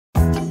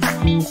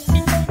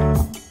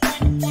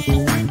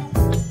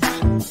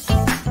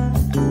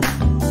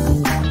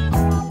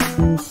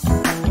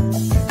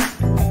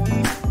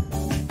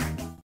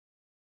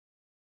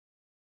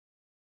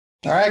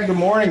All right, good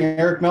morning.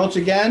 Eric Milch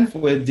again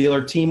with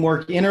Dealer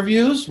Teamwork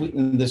Interviews.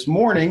 This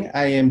morning,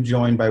 I am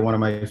joined by one of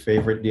my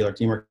favorite Dealer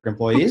Teamwork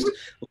employees,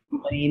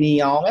 Lani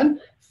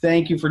Almen.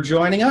 Thank you for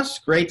joining us.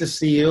 Great to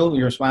see you,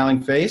 your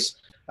smiling face.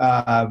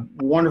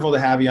 Wonderful to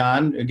have you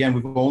on. Again,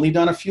 we've only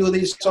done a few of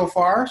these so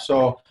far,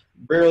 so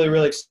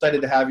really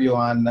excited to have you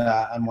on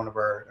one of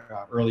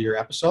our earlier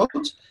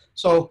episodes.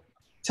 So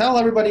tell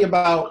everybody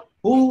about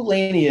who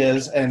Lani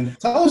is, and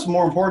tell us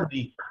more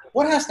importantly,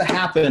 what has to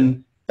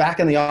happen back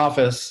in the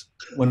office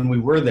when we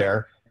were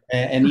there,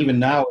 and even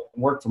now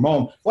work from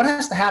home. What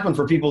has to happen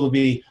for people to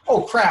be,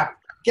 oh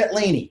crap, get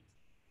Lani?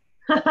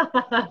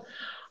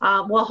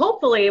 Well,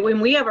 hopefully,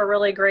 when we have a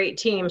really great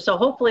team, so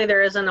hopefully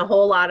there isn't a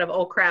whole lot of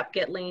oh crap,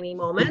 get Lani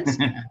moments.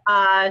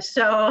 But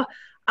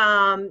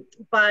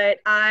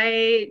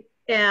I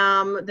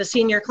am the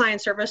senior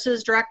client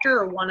services director,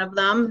 or one of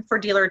them, for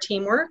Dealer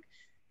Teamwork.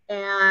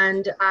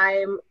 And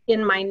I'm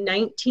in my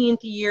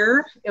 19th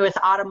year with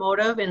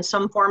Automotive in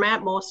some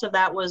format. Most of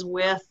that was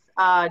with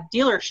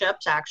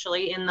dealerships,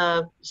 actually, in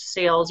the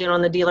sales,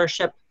 in the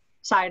dealership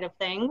side of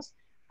things.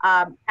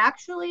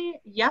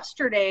 Actually,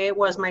 yesterday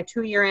was my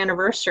 2-year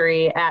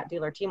anniversary at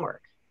Dealer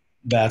Teamwork.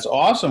 That's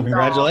awesome.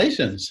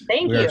 Congratulations. So,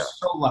 thank you. We are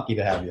so lucky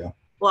to have you.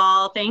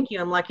 Well, thank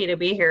you. I'm lucky to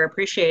be here.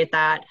 Appreciate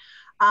that.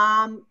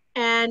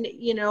 And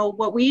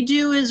what we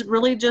do is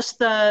really just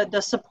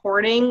the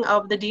supporting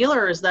of the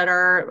dealers that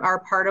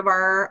are part of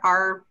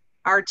our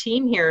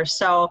team here.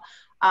 So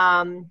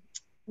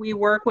we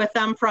work with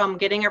them from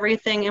getting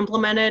everything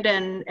implemented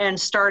and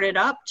started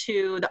up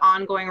to the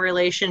ongoing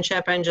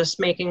relationship, and just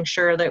making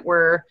sure that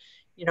we're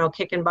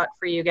kicking butt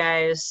for you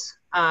guys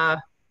as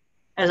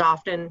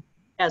often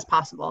as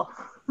possible.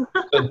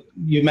 So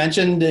you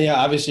mentioned,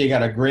 obviously you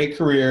got a great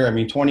career. I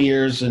mean, 20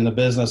 years in the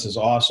business is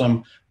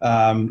awesome.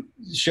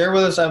 Share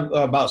with us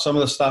about some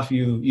of the stuff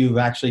you've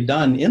actually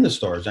done in the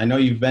stores. I know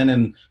you've been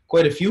in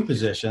quite a few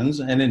positions,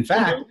 and in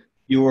fact,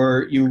 you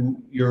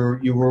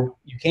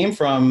came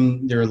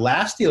from, your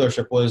last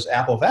dealership was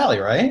Apple Valley,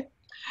 right?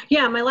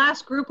 Yeah, my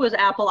last group was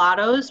Apple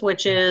Autos,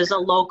 which is a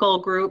local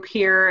group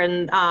here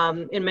in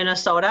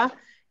Minnesota.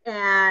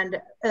 And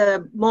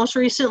most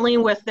recently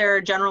with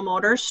their General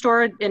Motors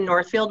store in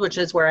Northfield, which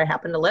is where I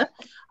happen to live.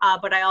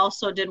 But I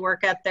also did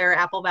work at their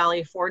Apple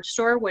Valley Ford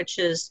store, which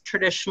has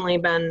traditionally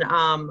been a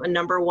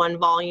 #1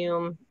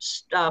 volume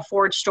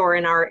Ford store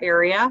in our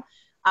area,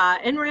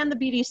 and ran the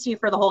BDC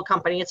for the whole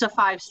company. It's a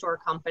 5-store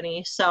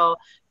company. So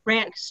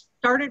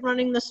started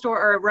running the store,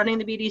 or running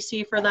the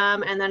BDC for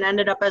them, and then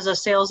ended up as a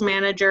sales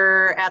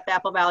manager at the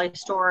Apple Valley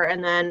store,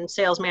 and then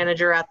sales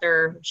manager at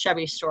their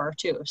Chevy store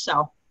too.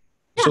 So.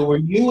 Yeah. So were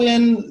you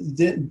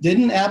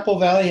didn't Apple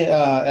Valley,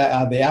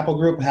 the Apple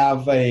Group,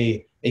 have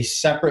a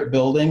separate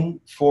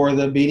building for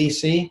the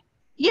BDC?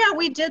 Yeah,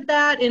 we did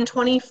that in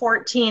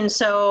 2014.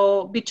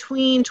 So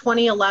between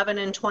 2011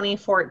 and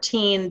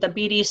 2014, the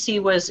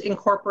BDC was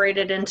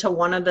incorporated into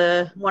one of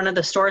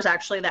the stores,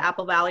 actually the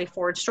Apple Valley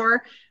Ford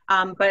store.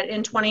 But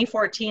in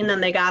 2014, then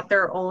they got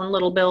their own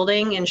little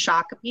building in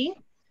Shakopee.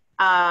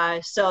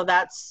 So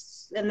that's.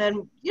 And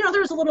then,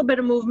 there's a little bit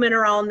of movement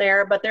around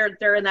there, but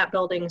they're in that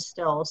building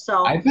still.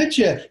 So I bet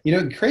you,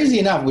 crazy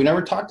enough, we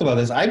never talked about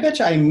this. I bet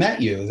you I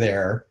met you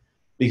there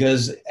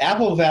because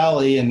Apple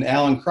Valley and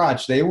Alan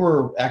Crotch, they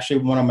were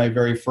actually one of my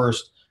very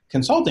first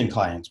consulting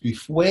clients,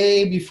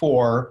 way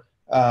before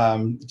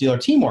Dealer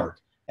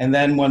Teamwork. And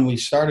then when we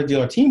started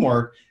Dealer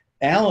Teamwork,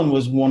 Alan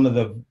was one of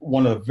the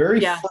very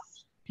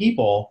first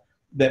people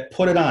that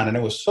put it on. And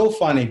it was so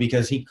funny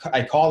because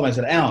I called him, I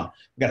said, Alan,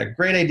 we got a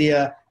great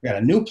idea. We got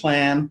a new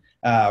plan.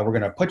 We're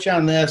going to put you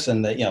on this,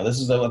 and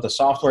this is what the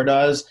software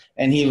does.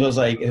 And he was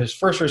like, his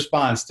first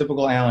response,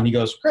 typical Alan, he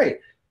goes, great,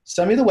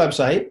 send me the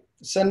website,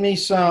 send me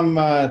some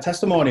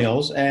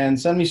testimonials, and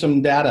send me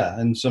some data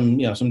and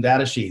some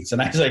data sheets.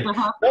 And I was like,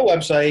 no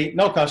website,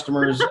 no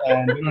customers,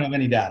 and we don't have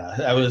any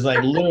data. I was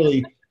like,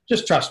 literally,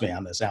 just trust me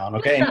on this, Alan,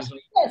 okay? And he's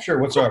like, yeah, sure,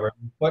 whatsoever.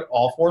 Put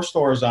all 4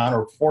 stores on,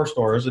 or 4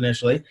 stores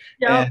initially,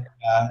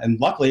 and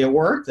luckily it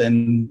worked.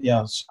 And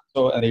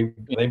so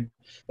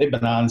they've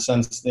been on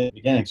since the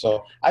beginning.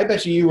 So I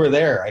bet you were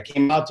there. I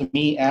came out to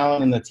meet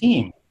Alan and the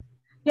team.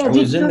 Yeah,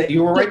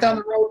 you were right down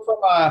the road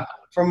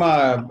from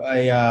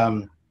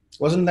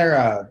wasn't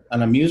there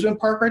an amusement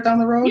park right down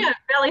the road? Yeah,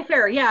 Valley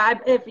Fair. Yeah,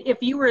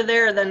 if you were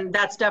there, then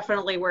that's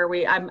definitely where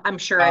I'm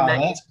sure I met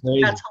you. That's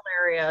crazy. That's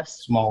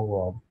hilarious. Small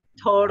world.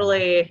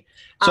 Totally.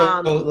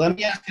 So let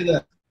me ask you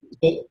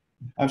this.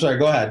 I'm sorry,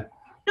 go ahead.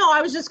 No, I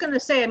was just going to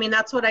say,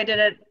 that's what I did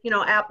at,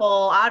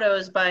 Apple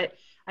Autos, but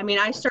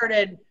I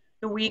started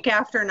the week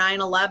after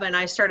 9/11,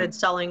 I started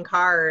selling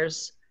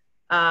cars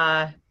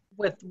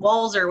with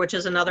Walzer, which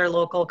is another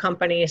local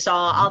company. So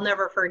I'll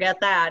never forget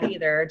that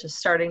either, just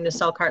starting to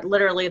sell cars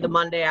literally the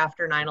Monday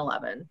after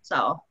 9/11.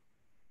 So.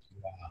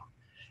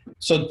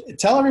 So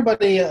tell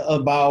everybody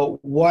about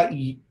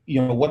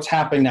what's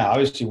happening now.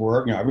 Obviously,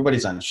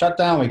 everybody's on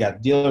shutdown. We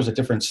got dealers at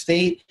different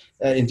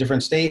in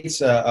different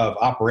states of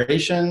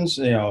operations.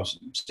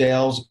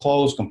 Sales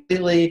closed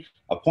completely,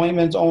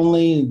 appointments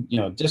only.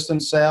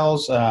 Distance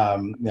sales.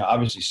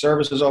 Obviously,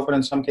 services open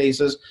in some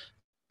cases.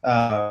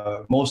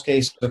 most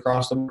cases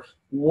across the board.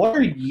 What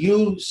are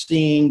you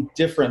seeing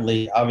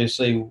differently,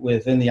 obviously,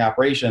 within the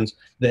operations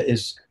that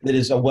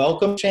is a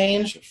welcome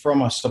change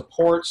from a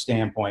support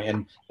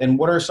standpoint? And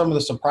what are some of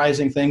the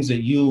surprising things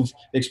that you've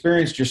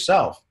experienced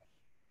yourself?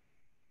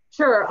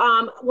 Sure.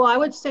 Well, I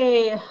would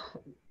say,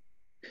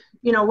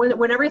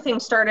 when everything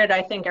started,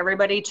 I think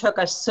everybody took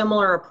a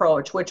similar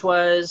approach, which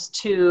was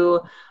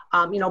to,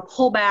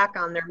 pull back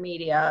on their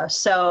media.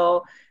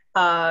 So,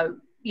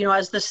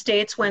 as the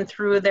states went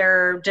through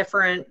their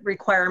different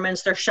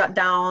requirements, their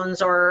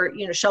shutdowns or,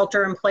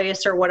 shelter in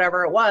place or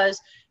whatever it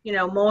was,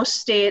 most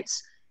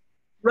states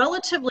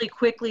relatively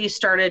quickly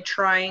started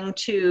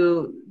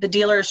the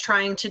dealers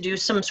trying to do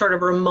some sort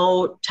of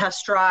remote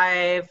test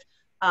drive,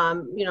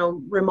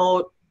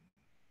 remote,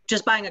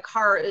 just buying a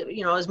car,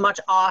 as much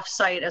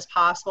off-site as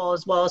possible,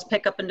 as well as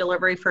pickup and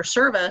delivery for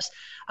service.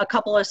 A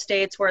couple of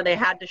states where they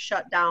had to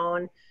shut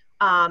down.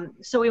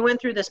 So we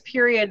went through this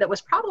period that was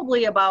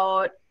probably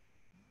about,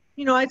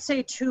 I'd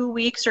say 2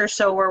 weeks or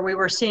so, where we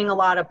were seeing a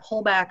lot of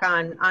pullback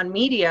on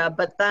media.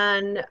 But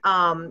then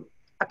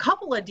a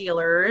couple of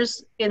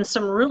dealers in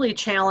some really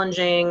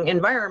challenging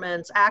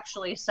environments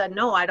actually said,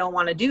 no, I don't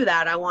want to do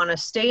that. I want to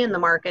stay in the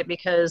market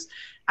because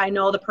I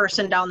know the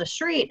person down the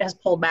street has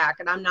pulled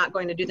back, and I'm not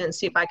going to do that, and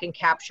see if I can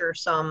capture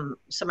some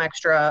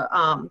extra,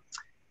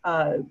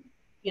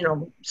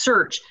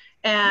 search.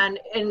 And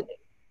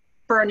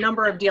for a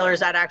number of dealers,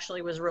 that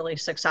actually was really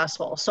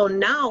successful. So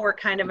now we're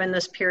kind of in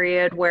this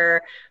period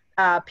where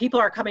people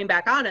are coming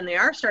back on, and they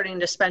are starting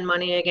to spend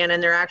money again,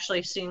 and they're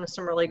actually seeing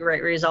some really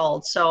great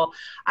results. So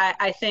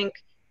I think,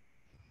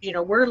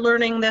 we're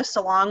learning this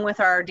along with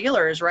our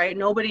dealers, right?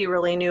 Nobody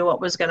really knew what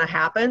was going to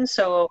happen.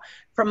 So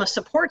from a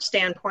support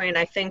standpoint,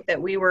 I think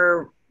that we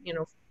were,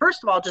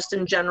 first of all, just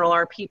in general,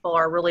 our people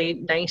are really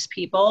nice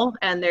people,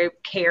 and they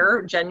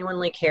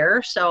genuinely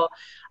care. So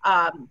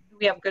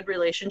we have good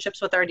relationships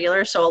with our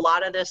dealers. So a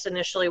lot of this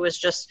initially was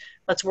just,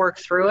 let's work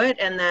through it.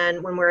 And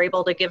then when we're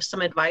able to give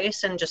some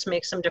advice and just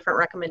make some different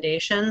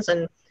recommendations,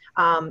 and,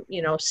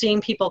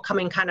 seeing people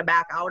coming kind of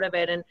back out of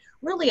it and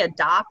really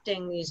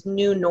adopting these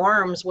new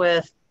norms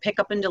with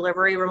pickup and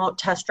delivery, remote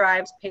test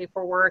drives, pay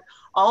for work,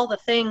 all the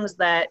things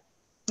that,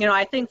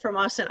 I think from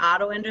us in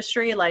auto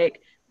industry,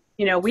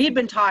 we've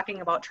been talking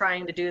about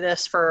trying to do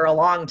this for a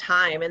long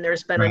time. And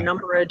there's been a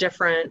number of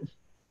different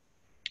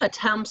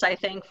attempts, I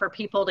think, for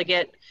people to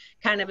get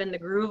kind of in the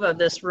groove of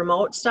this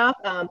remote stuff.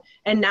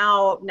 And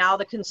now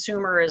the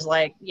consumer is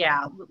like,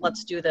 yeah,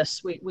 let's do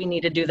this. We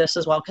need to do this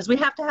as well, because we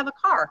have to have a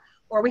car,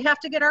 or we have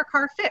to get our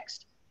car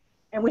fixed,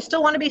 and we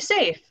still want to be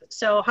safe.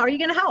 So how are you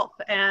going to help?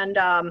 And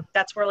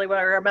that's really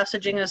where our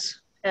messaging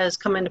has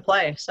come into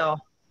play. So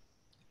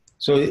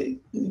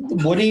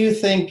what do you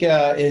think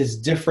is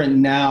different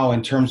now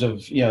in terms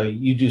of,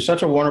 you do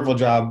such a wonderful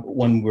job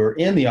when we're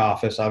in the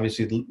office,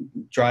 obviously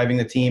driving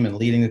the team and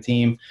leading the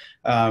team.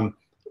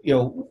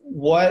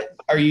 What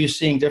are you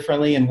seeing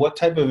differently, and what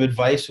type of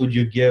advice would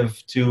you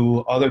give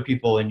to other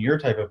people in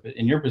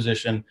your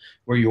position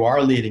where you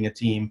are leading a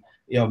team?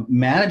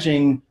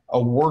 Managing a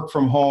work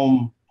from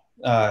home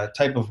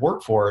type of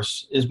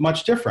workforce is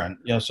much different.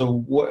 So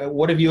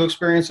what have you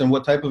experienced, and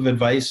what type of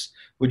advice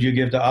would you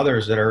give to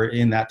others that are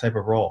in that type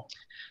of role?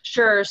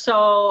 Sure.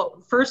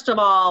 So first of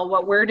all,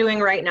 what we're doing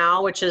right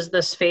now, which is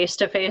this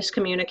face-to-face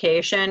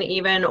communication,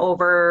 even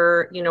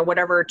over,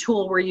 whatever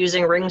tool we're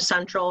using, Ring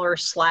Central or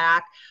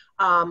Slack,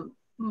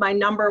 my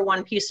number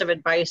one piece of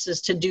advice is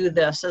to do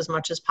this as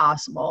much as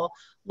possible.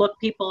 Look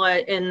people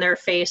in their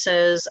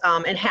faces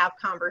and have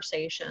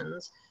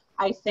conversations.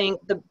 I think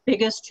the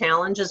biggest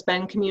challenge has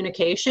been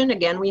communication.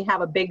 Again, we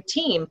have a big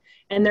team,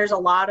 and there's a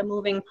lot of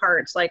moving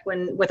parts. Like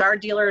with our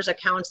dealers'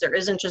 accounts, there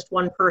isn't just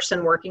one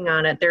person working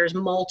on it. There's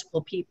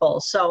multiple people.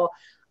 So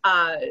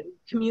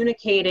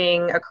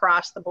communicating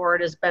across the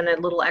board has been a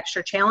little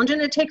extra challenge,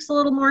 and it takes a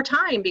little more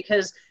time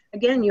because,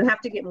 again, you have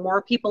to get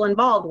more people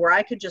involved. Where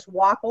I could just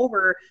walk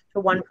over to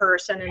one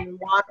person and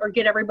or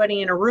get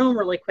everybody in a room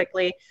really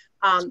quickly.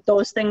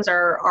 Those things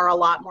are a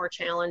lot more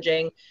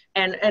challenging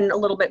and a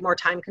little bit more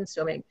time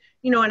consuming.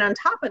 And on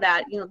top of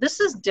that,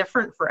 this is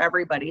different for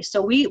everybody.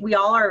 So we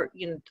all are,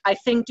 I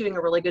think, doing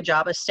a really good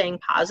job of staying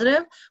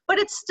positive, but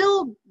it's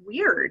still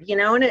weird,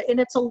 and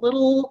it's a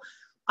little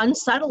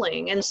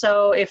unsettling. And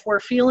so if we're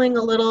feeling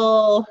a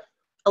little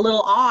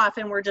off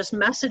and we're just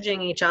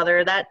messaging each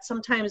other, that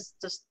sometimes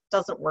just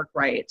doesn't work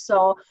right.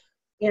 So,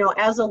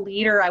 as a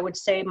leader, I would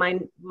say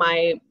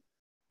my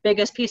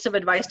biggest piece of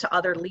advice to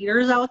other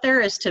leaders out there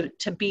is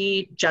to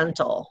be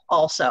gentle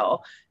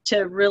also,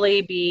 to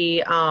really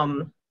be,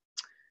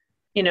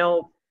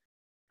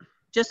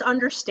 just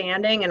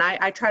understanding. And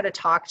I try to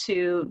talk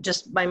to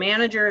just my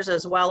managers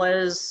as well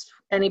as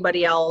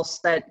anybody else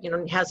that,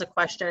 has a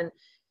question.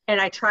 And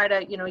I try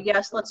to,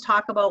 yes, let's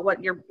talk about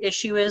what your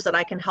issue is that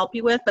I can help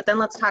you with, but then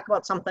let's talk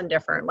about something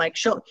different. Like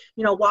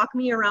walk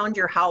me around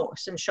your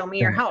house and show me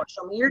your house,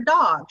 show me your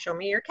dog, show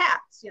me your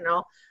cats,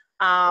 no,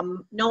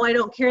 I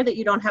don't care that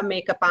you don't have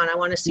makeup on. I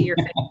want to see your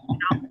face.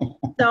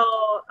 So,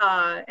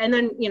 and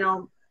then,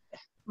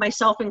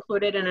 myself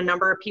included and a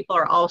number of people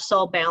are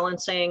also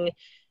balancing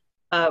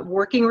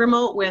working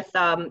remote with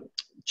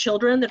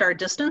children that are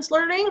distance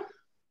learning.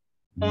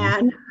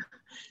 And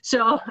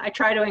so I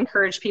try to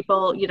encourage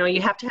people, you know,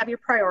 you have to have your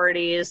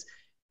priorities,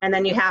 and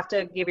then you have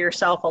to give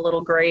yourself a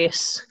little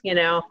grace. You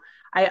know,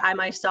 I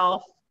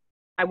myself,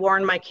 I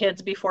warned my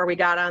kids before we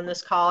got on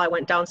this call. I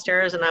went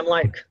downstairs and I'm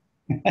like,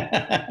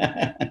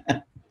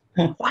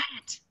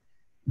 quiet.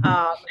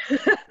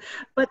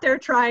 But they're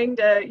trying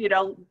to, you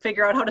know,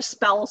 figure out how to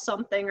spell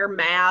something or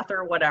math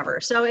or whatever.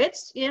 So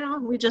it's, you know,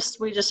 we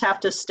just have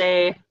to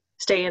stay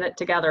in it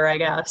together, I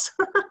guess.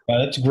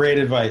 That's great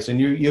advice. And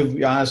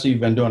you've honestly,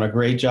 you've been doing a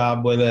great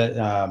job with it.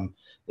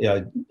 You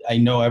know, I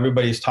know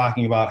everybody's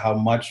talking about how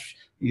much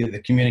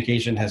the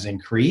communication has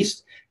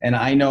increased. And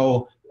I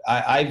know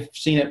I've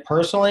seen it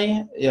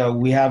personally. You know,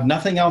 we have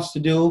nothing else to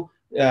do.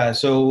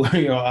 So,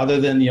 you know,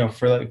 other than, you know,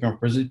 for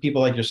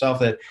people like yourself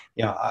that,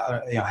 you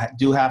know,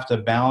 do have to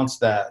balance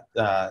that,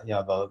 you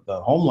know,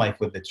 the home life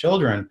with the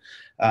children.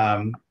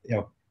 You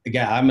know,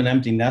 again, I'm an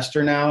empty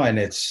nester now, and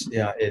it's, you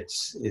know,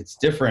 it's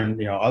different,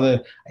 you know, I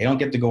don't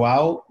get to go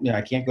out, you know,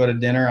 I can't go to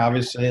dinner,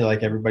 obviously,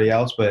 like everybody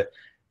else, but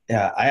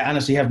yeah, I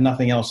honestly have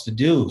nothing else to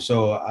do.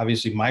 So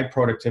obviously my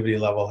productivity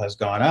level has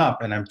gone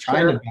up, and I'm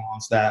trying to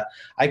balance that.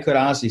 I could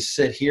honestly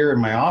sit here in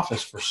my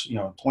office for, you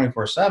know,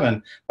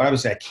 24/7, but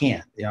obviously I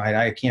can't, you know,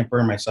 I can't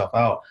burn myself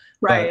out.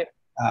 Right.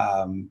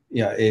 But,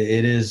 yeah,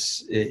 it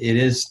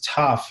is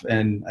tough.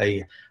 And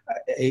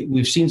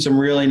we've seen some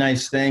really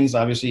nice things.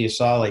 Obviously you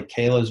saw like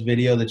Kayla's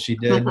video that she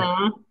did,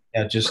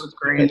 just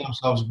keeping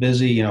themselves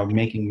busy, you know,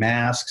 making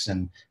masks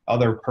and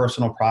other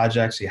personal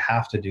projects. You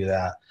have to do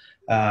that.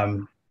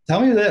 Tell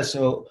me this.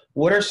 So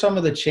what are some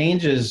of the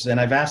changes? And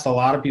I've asked a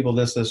lot of people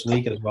this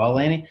week as well,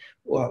 Lani.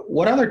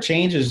 What other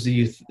changes do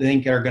you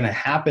think are going to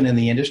happen in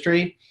the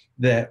industry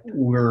that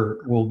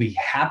we'll be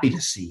happy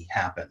to see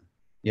happen?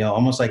 You know,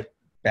 almost like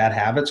bad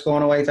habits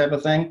going away type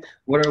of thing.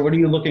 What are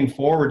you looking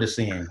forward to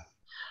seeing?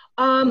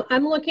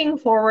 I'm looking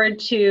forward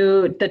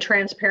to the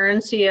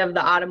transparency of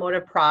the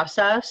automotive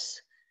process.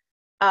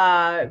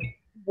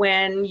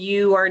 When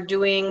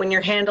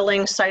you're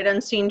handling sight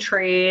unseen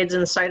trades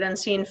and sight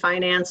unseen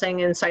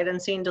financing and sight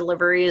unseen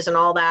deliveries and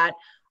all that,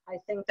 I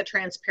think the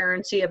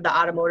transparency of the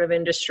automotive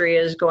industry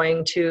is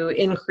going to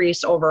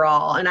increase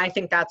overall. And I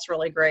think that's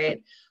really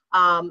great.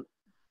 From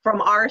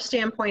our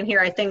standpoint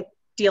here, I think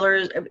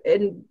dealers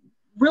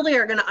really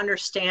are going to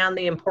understand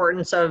the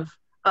importance of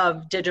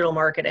digital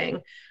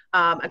marketing,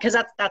 because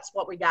that's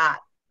what we got,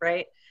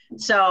 right?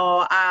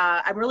 So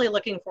I'm really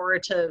looking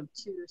forward to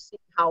seeing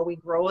how we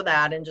grow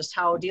that, and just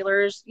how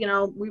dealers, you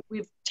know,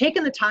 we've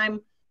taken the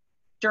time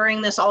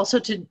during this also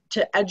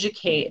to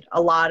educate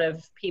a lot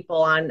of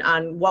people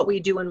on what we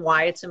do and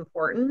why it's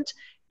important.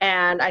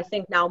 And I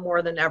think now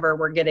more than ever,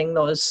 we're getting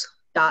those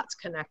dots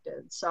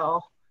connected. So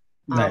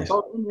nice.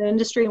 Both in the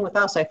industry and with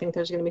us, I think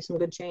there's going to be some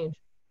good change.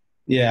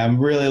 Yeah, I'm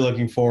really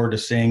looking forward to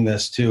seeing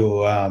this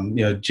too.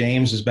 You know,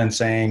 James has been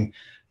saying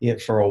it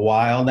for a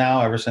while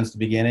now, ever since the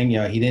beginning. You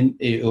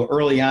know,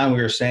 early on,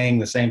 we were saying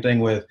the same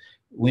thing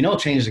we know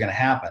change is going to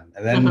happen.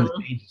 And then the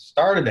change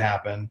started to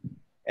happen.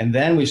 And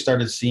then we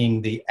started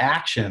seeing the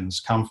actions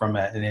come from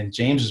it. And then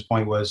James's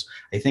point was,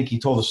 I think he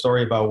told a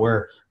story about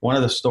where one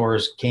of the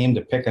stores came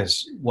to pick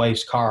his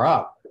wife's car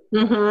up,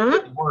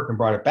 work, and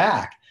brought it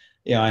back.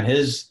 You know, and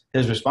his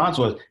response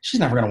was, she's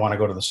never going to want to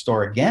go to the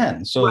store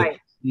again. So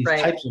these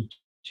types of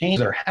changes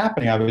that are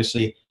happening,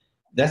 obviously,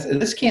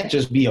 this can't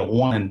just be a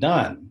one and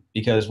done,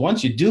 because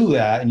once you do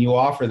that and you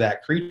offer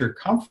that creature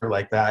comfort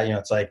like that, you know,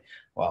 it's like,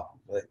 well,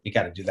 you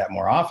got to do that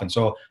more often.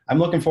 So I'm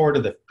looking forward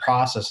to the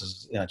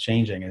processes, you know,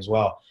 changing as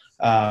well.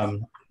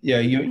 Yeah,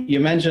 you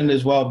mentioned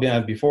as well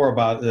before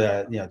about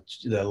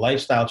the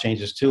lifestyle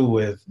changes too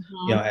with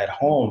you know, at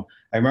home.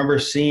 I remember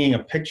seeing a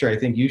picture, I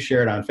think you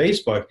shared on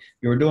Facebook.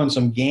 You were doing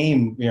some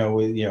game, you know,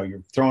 with, you know,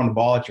 you're throwing the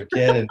ball at your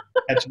kid and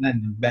catching it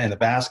in the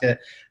basket.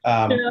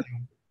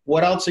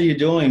 What else are you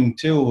doing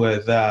too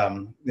with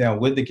you know,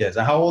 with the kids?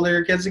 How old are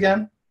your kids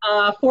again?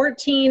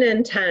 14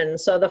 and 10.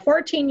 So the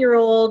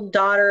 14-year-old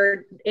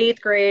daughter,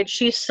 8th grade,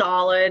 she's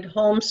solid.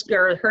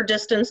 Her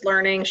distance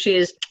learning,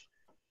 she's,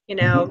 you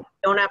know,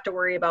 don't have to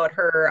worry about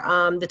her.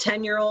 The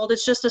 10-year-old,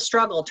 it's just a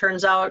struggle.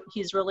 Turns out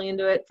he's really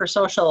into it for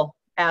social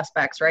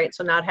aspects, right?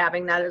 So not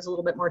having that is a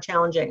little bit more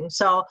challenging.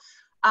 So,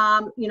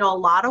 you know, a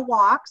lot of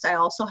walks. I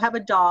also have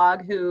a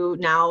dog who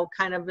now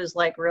kind of is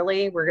like,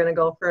 really, we're going to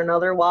go for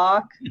another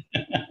walk?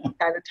 I'm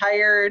kind of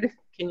tired.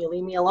 Can you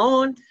leave me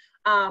alone?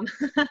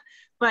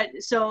 But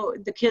so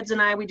the kids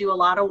and I, we do a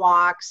lot of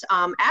walks.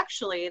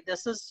 Actually,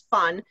 this is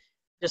fun.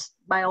 Just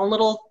my own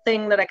little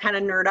thing that I kind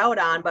of nerd out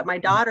on. But my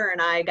daughter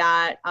and I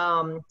got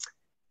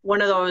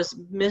one of those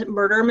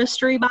murder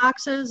mystery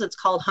boxes. It's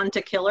called Hunt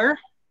a Killer.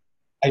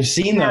 I've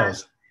seen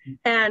those.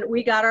 And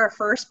we got our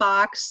first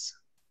box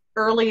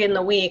early in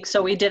the week.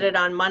 So we did it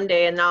on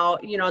Monday. And now,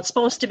 you know, it's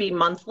supposed to be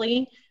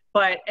monthly.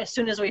 But as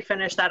soon as we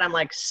finish that, I'm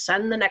like,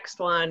 send the next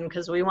one,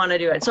 because we want to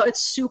do it. So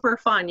it's super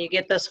fun. You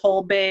get this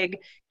whole big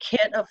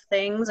kit of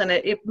things, and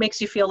it makes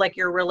you feel like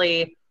you're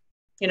really,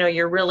 you know,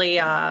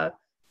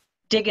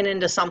 digging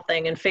into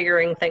something and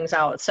figuring things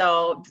out.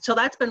 So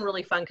that's been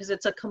really fun because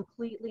it's a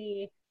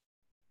completely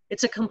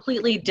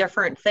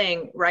different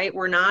thing, right?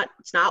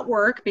 It's not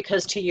work,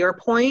 because to your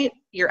point,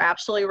 you're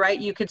absolutely right.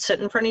 You could sit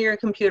in front of your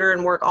computer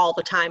and work all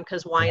the time,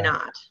 because why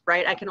not,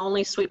 right? I can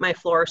only sweep my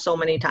floor so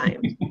many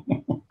times.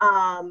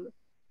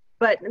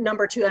 But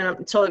number two,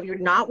 so if you're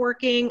not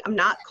working, I'm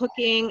not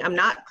cooking, I'm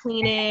not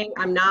cleaning,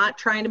 I'm not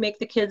trying to make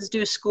the kids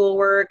do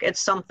schoolwork.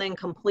 It's something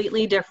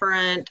completely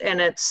different, and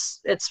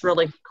it's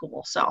really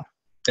cool. So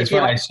it's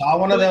funny. I saw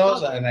one of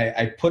those and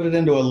I put it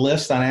into a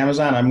list on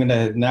Amazon. I'm going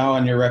to, now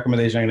on your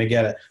recommendation, I'm going to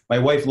get it. My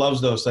wife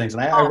loves those things.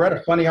 And I read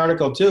a funny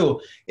article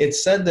too. It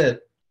said that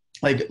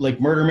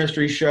like murder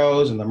mystery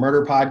shows and the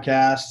murder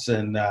podcasts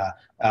and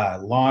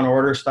Law and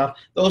Order stuff,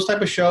 those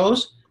type of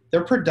shows,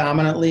 they're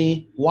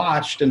predominantly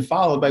watched and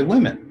followed by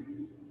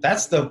women.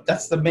 That's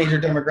the major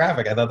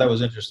demographic. I thought that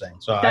was interesting.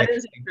 So that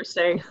is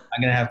interesting.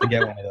 I'm going to have to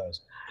get one of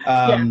those.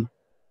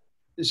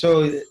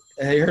 So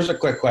here's a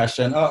quick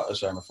question. Oh,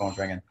 sorry, my phone's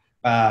ringing.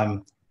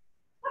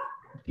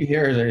 You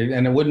hear it,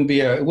 and it wouldn't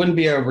be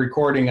a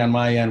recording on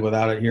my end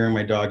without it hearing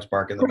my dogs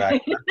bark in the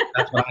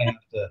background.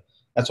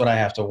 That's what I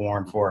have to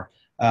warn for.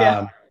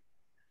 All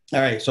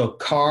right. So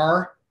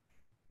car,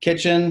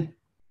 kitchen,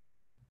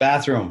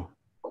 bathroom.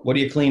 What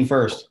do you clean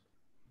first?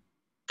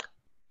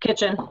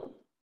 Kitchen. All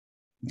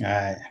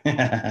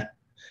right.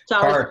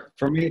 Car.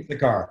 For me, it's the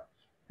car.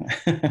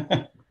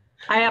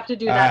 I have to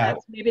do that.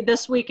 Maybe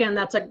this weekend,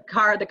 the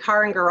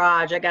car and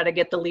garage. I got to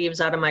get the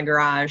leaves out of my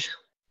garage.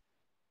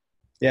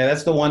 Yeah,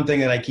 that's the one thing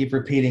that I keep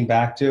repeating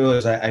back to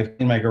is I've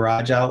cleaned my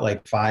garage out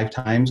like 5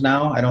 times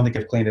now. I don't think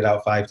I've cleaned it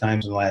out 5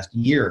 times in the last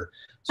year.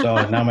 So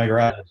now my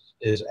garage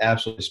is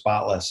absolutely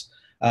spotless.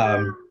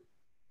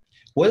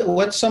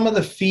 What's some of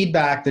the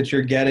feedback that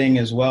you're getting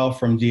as well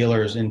from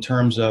dealers in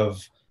terms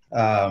of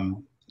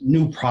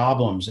new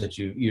problems that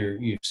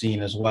you've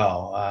seen as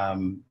well?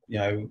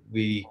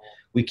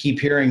 We keep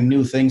hearing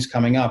new things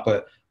coming up,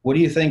 but what do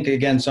you think,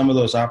 again, some of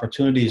those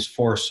opportunities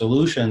for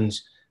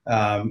solutions,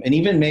 and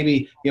even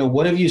maybe,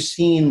 what have you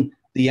seen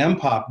the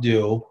MPOP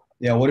do?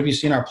 What have you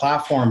seen our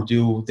platform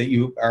do that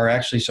you are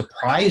actually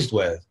surprised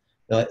with,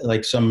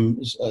 like some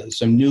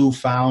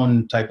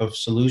newfound type of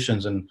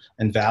solutions and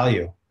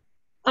value?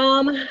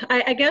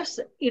 I guess,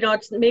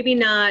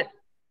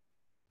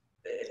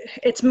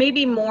 it's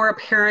maybe more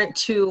apparent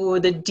to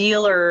the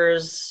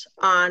dealers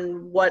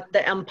on what the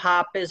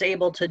MPOP is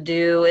able to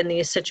do in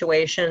these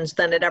situations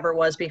than it ever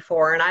was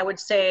before. And I would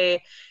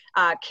say,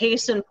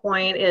 case in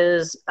point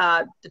is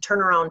the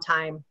turnaround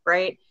time,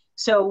 right?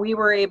 So we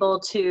were able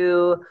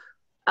to,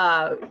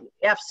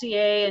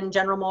 FCA and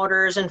General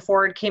Motors and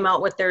Ford came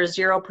out with their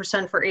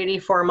 0% for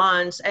 84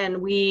 months,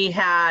 and we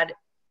had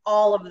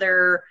all of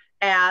their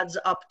ads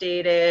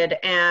updated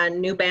and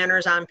new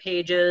banners on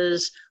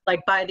pages,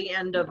 like by the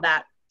end of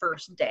that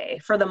first day,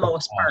 for the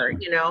most part,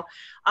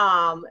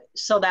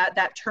 so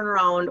that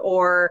turnaround,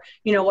 or,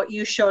 what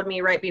you showed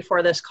me right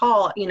before this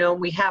call,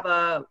 we have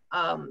a,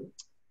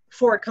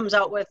 Ford comes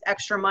out with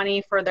extra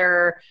money for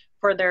their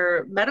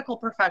medical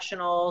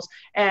professionals,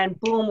 and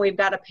boom, we've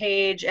got a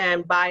page,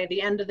 and by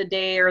the end of the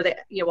day, or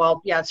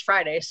it's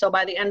Friday. So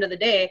by the end of the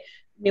day,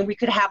 we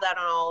could have that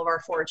on all of our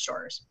Ford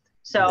stores.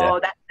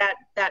 So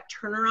that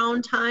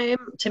turnaround time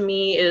to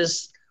me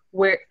is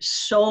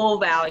so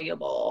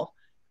valuable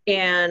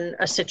in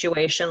a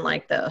situation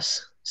like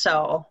this.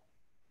 So.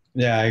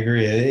 Yeah, I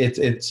agree.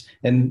 It's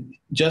and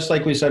just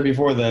like we said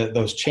before,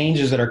 those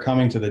changes that are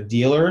coming to the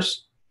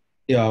dealers,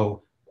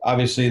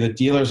 obviously the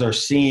dealers are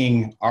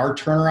seeing our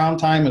turnaround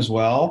time as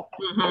well.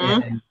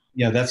 Mm-hmm. And,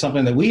 that's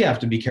something that we have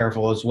to be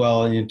careful as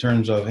well in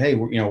terms of, hey,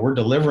 we're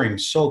delivering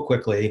so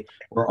quickly.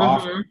 We're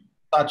offering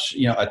such,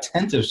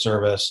 attentive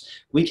service.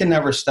 We can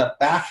never step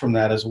back from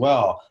that as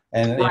well.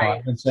 And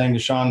I've been saying to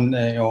Sean,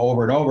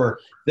 over and over,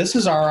 this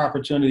is our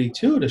opportunity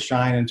too to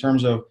shine in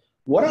terms of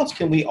what else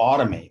can we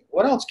automate?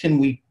 What else can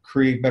we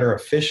create better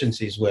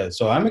efficiencies with?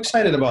 So I'm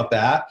excited about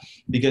that,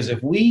 because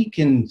if we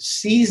can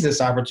seize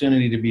this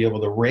opportunity to be able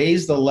to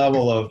raise the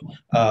level of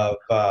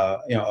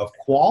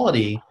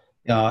quality,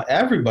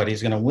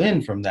 everybody's going to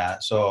win from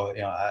that. So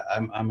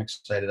I'm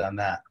excited on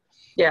that.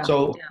 Yeah.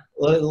 So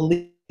I'll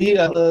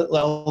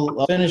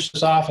finish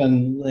this off,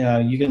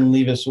 and you can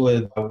leave us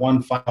with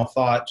one final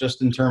thought,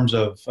 just in terms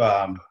of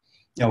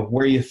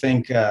where you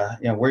think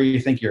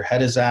your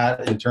head is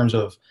at in terms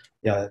of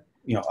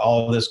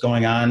all of this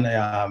going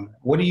on.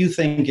 What do you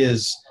think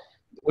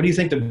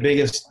the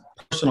biggest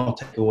personal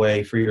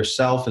takeaway for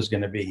yourself is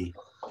going to be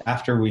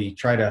after we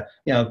try to,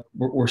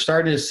 we're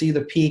starting to see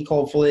the peak,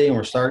 hopefully, and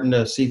we're starting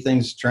to see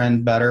things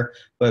trend better,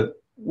 but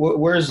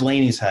where's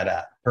Lani's head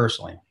at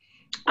personally?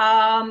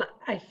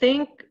 I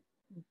think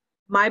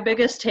my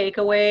biggest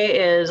takeaway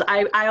is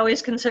I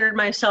always considered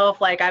myself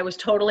like I was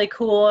totally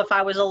cool if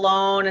I was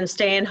alone and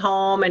staying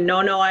home, and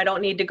no, I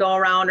don't need to go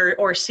around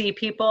or see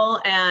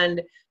people.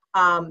 And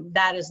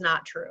that is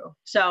not true.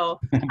 So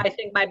I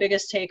think my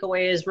biggest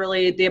takeaway is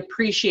really the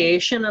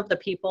appreciation of the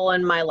people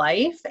in my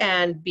life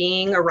and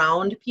being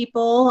around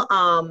people.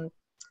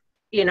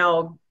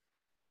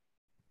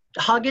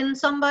 hugging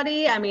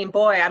somebody. I mean,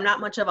 boy, I'm not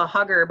much of a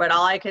hugger, but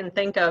all I can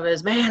think of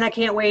is, man, I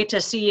can't wait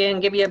to see you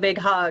and give you a big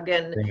hug.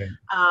 And,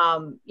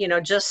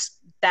 Right. just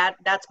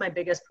that's my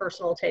biggest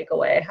personal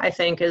takeaway, I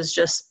think, is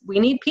just we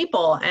need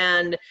people.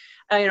 And,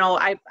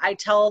 I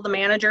tell the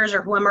managers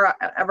or whoever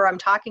ever I'm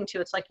talking to,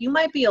 it's like, you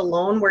might be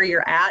alone where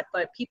you're at,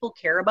 but people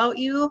care about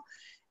you.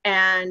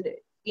 And,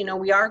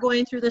 we are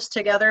going through this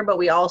together, but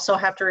we also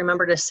have to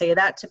remember to say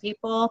that to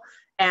people.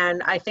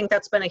 And I think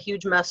that's been a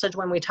huge message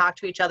when we talk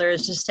to each other,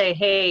 is to say,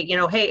 hey,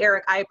 hey,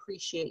 Eric, I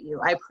appreciate you.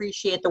 I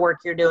appreciate the work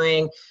you're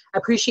doing. I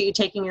appreciate you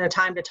taking the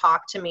time to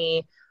talk to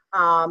me.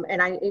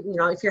 And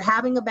if you're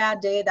having a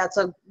bad day, that's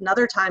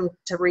another time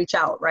to reach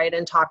out, right,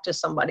 and talk to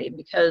somebody,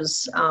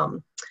 because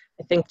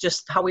I think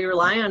just how we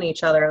rely on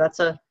each other, that's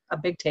a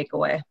big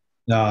takeaway.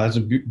 No, that's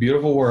a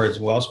beautiful words,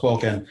 well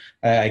spoken.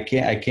 I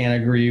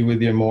can't agree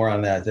with you more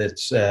on that.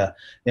 It's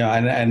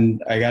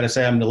and I got to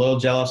say I'm a little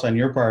jealous on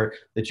your part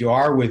that you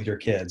are with your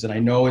kids, and I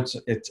know it's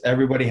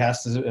everybody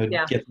has to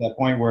Yeah. get to that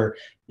point where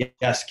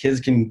yes,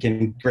 kids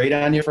can grate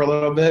on you for a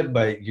little bit,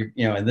 but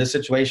in this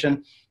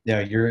situation,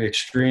 you're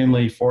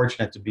extremely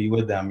fortunate to be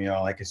with them.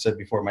 Like I said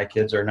before, my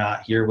kids are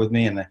not here with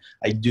me, and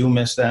I do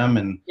miss them,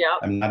 and Yeah.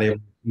 I'm not able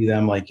to see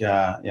them like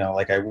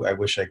I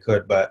wish I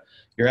could. But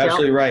you're Yeah.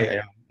 absolutely right.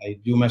 I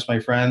do miss my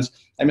friends.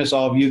 I miss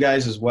all of you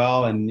guys as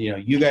well. And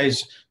you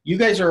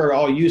guys are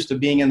all used to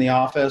being in the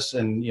office,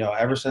 and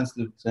ever since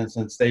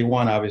day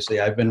one,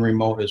 obviously I've been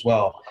remote as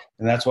well,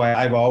 and that's why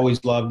I've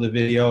always loved the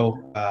video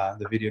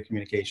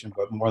communication.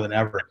 But more than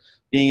ever,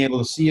 being able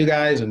to see you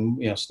guys and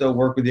still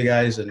work with you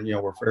guys, and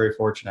we're very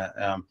fortunate.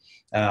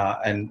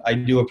 And I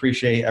do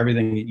appreciate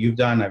everything that you've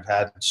done. I've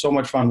had so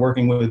much fun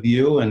working with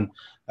you, and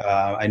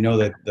I know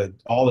that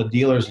all the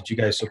dealers that you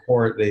guys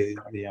support, they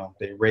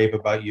rave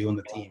about you and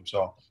the team.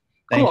 So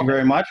thank you Cool.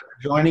 very much for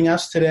joining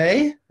us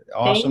today. Thank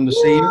Awesome to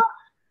see you. you.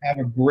 Have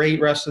a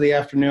great rest of the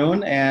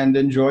afternoon and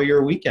enjoy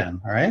your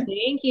weekend. All right.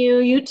 Thank you.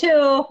 You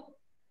too.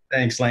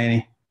 Thanks,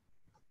 Laney.